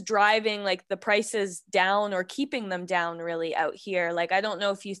 it's just driving like the prices down or keeping them down really out here. Like, I don't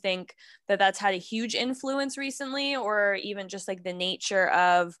know if you think that that's had a huge influence recently, or even just like the nature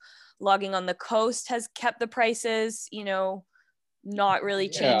of logging on the coast has kept the prices, not really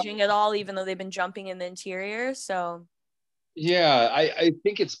changing at all, even though they've been jumping in the interior. So yeah, I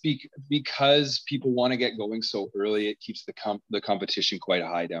think it's because people want to get going so early. It keeps the competition quite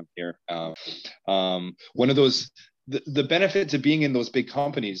high down here. One of those, the benefit to being in those big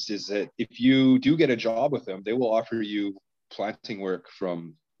companies is that if you do get a job with them, they will offer you planting work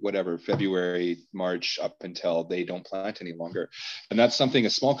from whatever, February, March, up until they don't plant any longer. And that's something a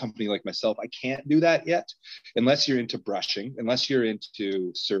small company like myself, I can't do that yet, unless you're into brushing, unless you're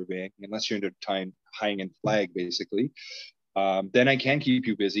into surveying, unless you're into tying and flag, basically. Then I can keep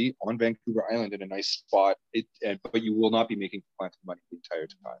you busy on Vancouver Island in a nice spot, but you will not be making planting money the entire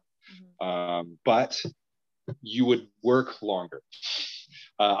time. But you would work longer.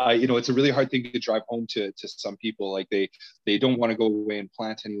 It's a really hard thing to drive home to some people. Like they don't want to go away and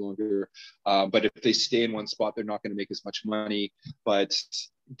plant any longer. But if they stay in one spot, they're not going to make as much money. But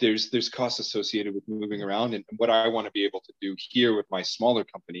there's costs associated with moving around. And what I want to be able to do here with my smaller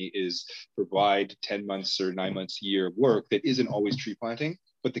company is provide 10 months or 9 months a year of work that isn't always tree planting,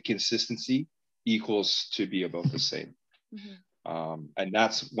 but the consistency equals to be about the same. And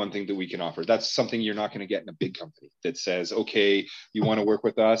that's one thing that we can offer. That's something you're not going to get in a big company that says, okay, you want to work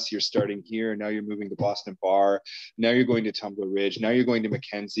with us, you're starting here, now you're moving to Boston Bar, now you're going to Tumbler Ridge, now you're going to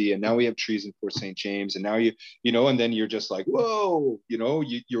Mackenzie, and now we have trees in Fort St. James, and now and then you're just like, whoa,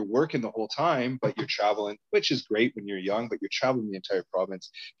 you're working the whole time, but you're traveling, which is great when you're young, but you're traveling the entire province.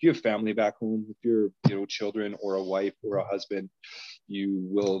 If you have family back home, if you're children or a wife or a husband, you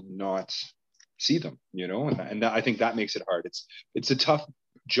will not see them, and I think that makes it hard. It's a tough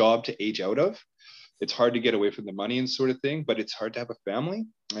job to age out of. It's hard to get away from the money and sort of thing, but it's hard to have a family.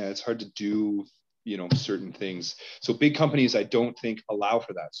 It's hard to do, certain things. So big companies, I don't think allow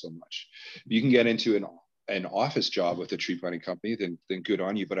for that so much. You can get into an office job with a tree planting company, then good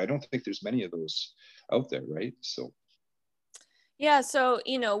on you. But I don't think there's many of those out there, right? So. Yeah. So,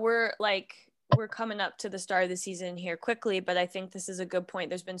 we're coming up to the start of the season here quickly, but I think this is a good point.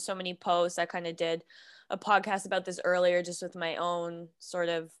 There's been so many posts. I kind of did a podcast about this earlier, just with my own sort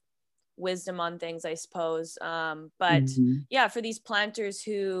of wisdom on things, I suppose. But yeah, for these planters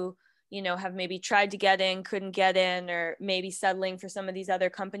who, have maybe tried to get in, couldn't get in, or maybe settling for some of these other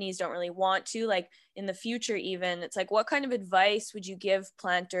companies, don't really want to, like in the future, even, it's like, what kind of advice would you give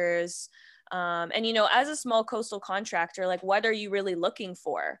planters? And, as a small coastal contractor, like, what are you really looking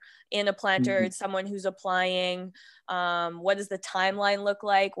for in a planter, someone who's applying? What does the timeline look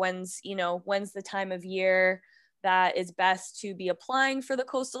like? When's the time of year that is best to be applying for the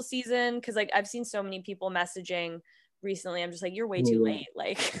coastal season? Because like I've seen so many people messaging recently, I'm just like, you're way too late.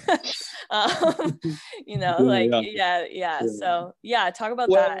 Like, yeah. So yeah, talk about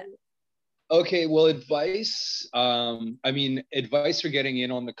that. Okay, well, advice. Advice for getting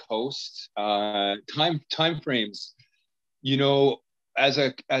in on the coast. Time frames. as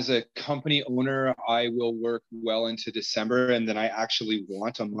a company owner, I will work well into December, and then I actually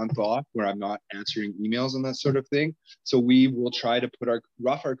want a month off where I'm not answering emails and that sort of thing. So we will try to put our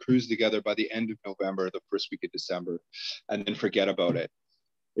crews together by the end of November, the first week of December, and then forget about it.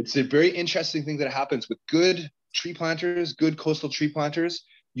 It's a very interesting thing that happens with good tree planters, good coastal tree planters.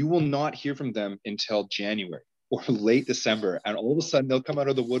 You will not hear from them until January or late December. And all of a sudden they'll come out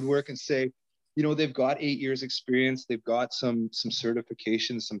of the woodwork and say, they've got 8 years experience. They've got some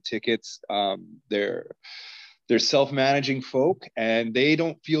certifications, some tickets. They're self-managing folk, and they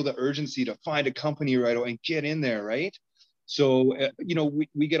don't feel the urgency to find a company right away and get in there, right? So,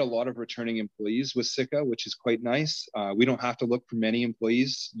 we get a lot of returning employees with Sitka, which is quite nice. We don't have to look for many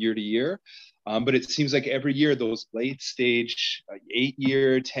employees year to year, but it seems like every year those late stage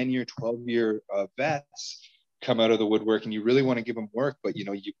 8-year, 10-year, 12-year vets come out of the woodwork, and you really want to give them work, but you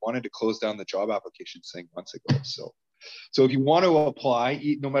wanted to close down the job application saying months ago. So if you want to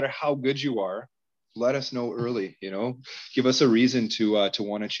apply, no matter how good you are, let us know early, give us a reason to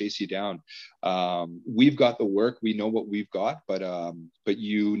want to chase you down. We've got the work, we know what we've got, but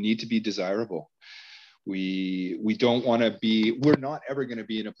you need to be desirable. We don't want to be, we're not ever going to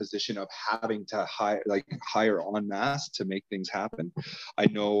be in a position of having to hire en masse to make things happen. I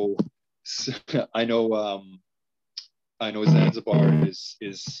know Zanzibar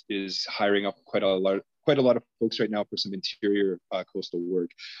is hiring up quite a lot of folks right now for some interior coastal work,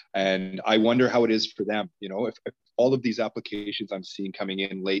 and I wonder how it is for them. If all of these applications I'm seeing coming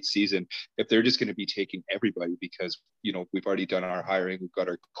in late season, if they're just going to be taking everybody because we've already done our hiring, we've got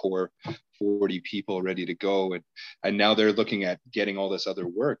our core 40 people ready to go, and now they're looking at getting all this other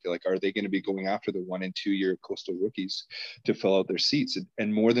work. Like, are they going to be going after the 1 and 2 year coastal rookies to fill out their seats?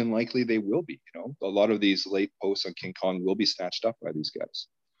 And more than likely they will be. A lot of these late posts on King Kong will be snatched up by these guys.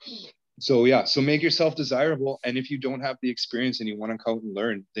 So make yourself desirable. And if you don't have the experience and you want to come out and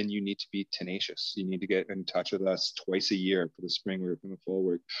learn, then you need to be tenacious. You need to get in touch with us twice a year for the spring work and the fall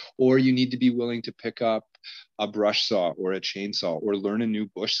work. Or you need to be willing to pick up a brush saw or a chainsaw or learn a new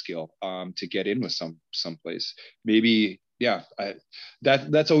bush skill to get in with someplace. Maybe,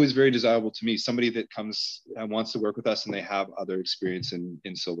 that's always very desirable to me. Somebody that comes and wants to work with us and they have other experience in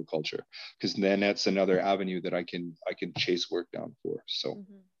silviculture, because then that's another avenue that I can chase work down for. So.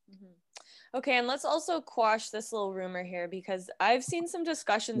 Mm-hmm. Okay, and let's also quash this little rumor here, because I've seen some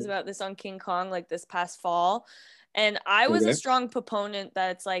discussions about this on King Kong like this past fall, and I was a strong proponent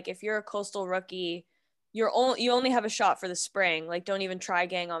that it's like, if you're a coastal rookie, you only have a shot for the spring. Like, don't even try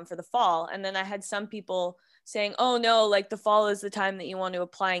getting on for the fall. And then I had some people saying, oh no, like the fall is the time that you want to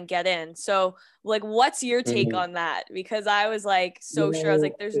apply and get in. So like, what's your take on that? Because I was like sure. I was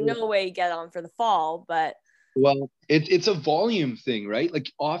like, there's no way you get on for the fall, but well, it's a volume thing, right?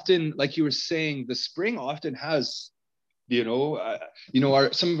 Like, often, like you were saying, the spring often has, some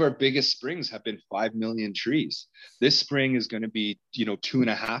of our biggest springs have been 5 million trees. This spring is going to be,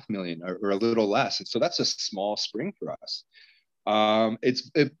 2.5 million or a little less. And so that's a small spring for us.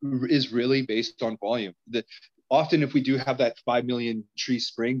 It is really based on volume. Often if we do have that 5 million tree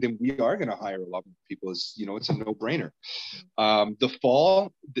spring, then we are going to hire a lot of people. It's a no-brainer. The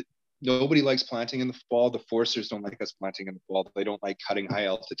fall, nobody likes planting in the fall. The foresters don't like us planting in the fall. They don't like cutting high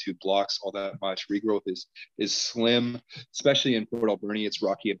altitude blocks all that much. Regrowth is slim, especially in Port Alberni. It's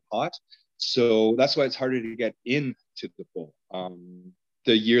rocky and hot. So that's why it's harder to get into the fall.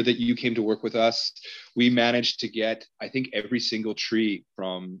 The year that you came to work with us, we managed to get, I think, every single tree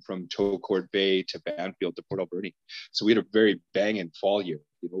from Tocourt Bay to Banfield to Port Alberni. So we had a very banging fall year.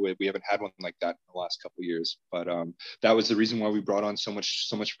 We haven't had one like that in the last couple of years, but that was the reason why we brought on so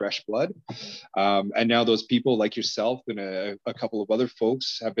much fresh blood. And now those people like yourself and a couple of other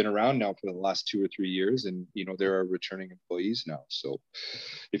folks have been around now for the last 2 or 3 years, and there are returning employees now. So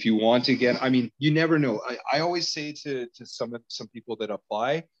if you want to get, you never know. I always say to some people that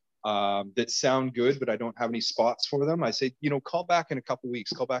apply that sound good, but I don't have any spots for them, I say, call back in a couple of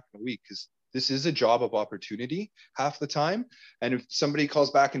weeks, call back in a week, because this is a job of opportunity half the time. And if somebody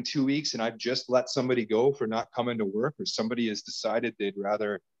calls back in 2 weeks and I've just let somebody go for not coming to work, or somebody has decided they'd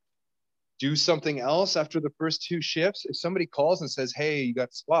rather do something else after the first 2 shifts, if somebody calls and says, hey, you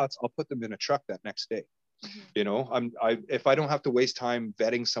got spots, I'll put them in a truck that next day. If I don't have to waste time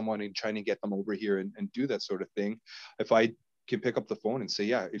vetting someone and trying to get them over here and do that sort of thing, if I can pick up the phone and say,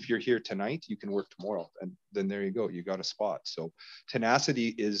 yeah, if you're here tonight, you can work tomorrow, and then there you go, you got a spot. So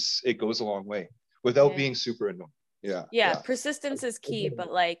tenacity it goes a long way without being super annoying. Persistence is key,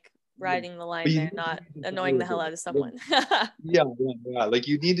 but like riding the line there, not annoying the hell out of someone. Like,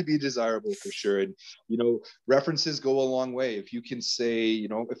 you need to be desirable for sure. And references go a long way. If you can say,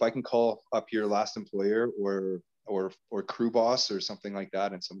 if I can call up your last employer or or crew boss or something like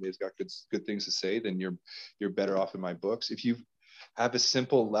that, and somebody's got good things to say, then you're better off in my books. If you have a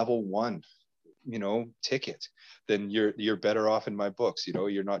simple level 1, ticket, then you're better off in my books.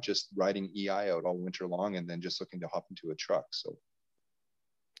 You're not just riding EI out all winter long and then just looking to hop into a truck. So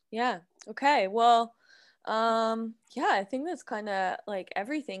Yeah. Okay. Well, yeah, I think that's kind of like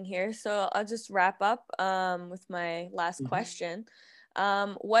everything here. So I'll just wrap up with my last question.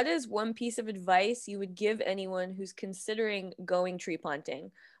 What is one piece of advice you would give anyone who's considering going tree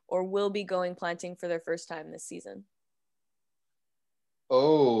planting or will be going planting for their first time this season?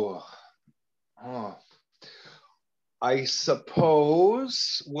 oh I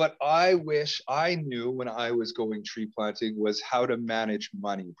suppose what I wish I knew when I was going tree planting was how to manage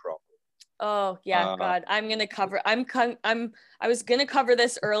money properly. Oh yeah, God, I was gonna cover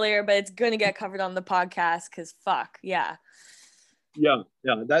this earlier, but it's gonna get covered on the podcast because fuck, yeah. Yeah,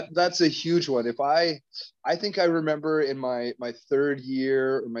 that's a huge one. I think I remember in my third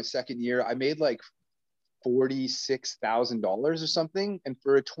year or my second year, I made like $46,000 or something, and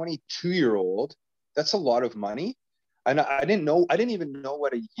for a 22-year-old, that's a lot of money. And I didn't even know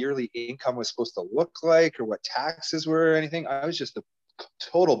what a yearly income was supposed to look like or what taxes were or anything. I was just a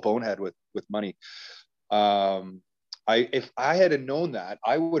total bonehead with money. If I had known that,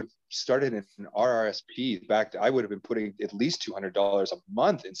 I would have started an RRSP back. I would have been putting at least $200 a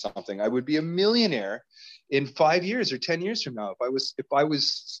month in something. I would be a millionaire in 5 years or 10 years from now if I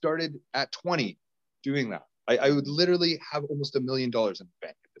was started at 20 doing that. I would literally have almost $1 million in the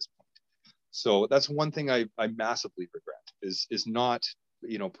bank at this point. So that's one thing I massively regret is not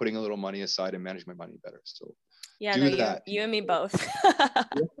putting a little money aside and manage my money better. So yeah, do no, that. you and me both.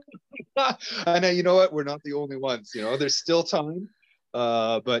 And you know what? We're not the only ones. There's still time.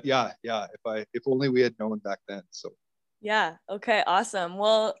 But yeah. If only we had known back then. So. Yeah. Okay. Awesome.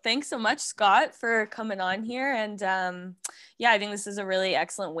 Well, thanks so much, Scott, for coming on here. And yeah, I think this is a really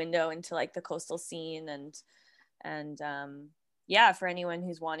excellent window into like the coastal scene and yeah, for anyone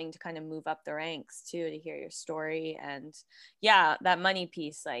who's wanting to kind of move up the ranks too, to hear your story. And yeah, that money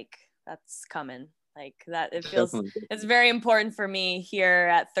piece, like that's coming. Like that, it feels Definitely. it's very important for me here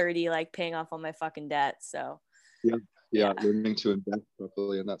at 30, like paying off all my fucking debt. So Yeah, learning to invest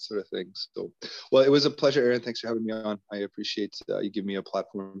properly and that sort of thing. So, well, it was a pleasure, Aaron. Thanks for having me on. I appreciate you giving me a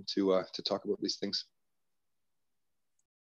platform to talk about these things.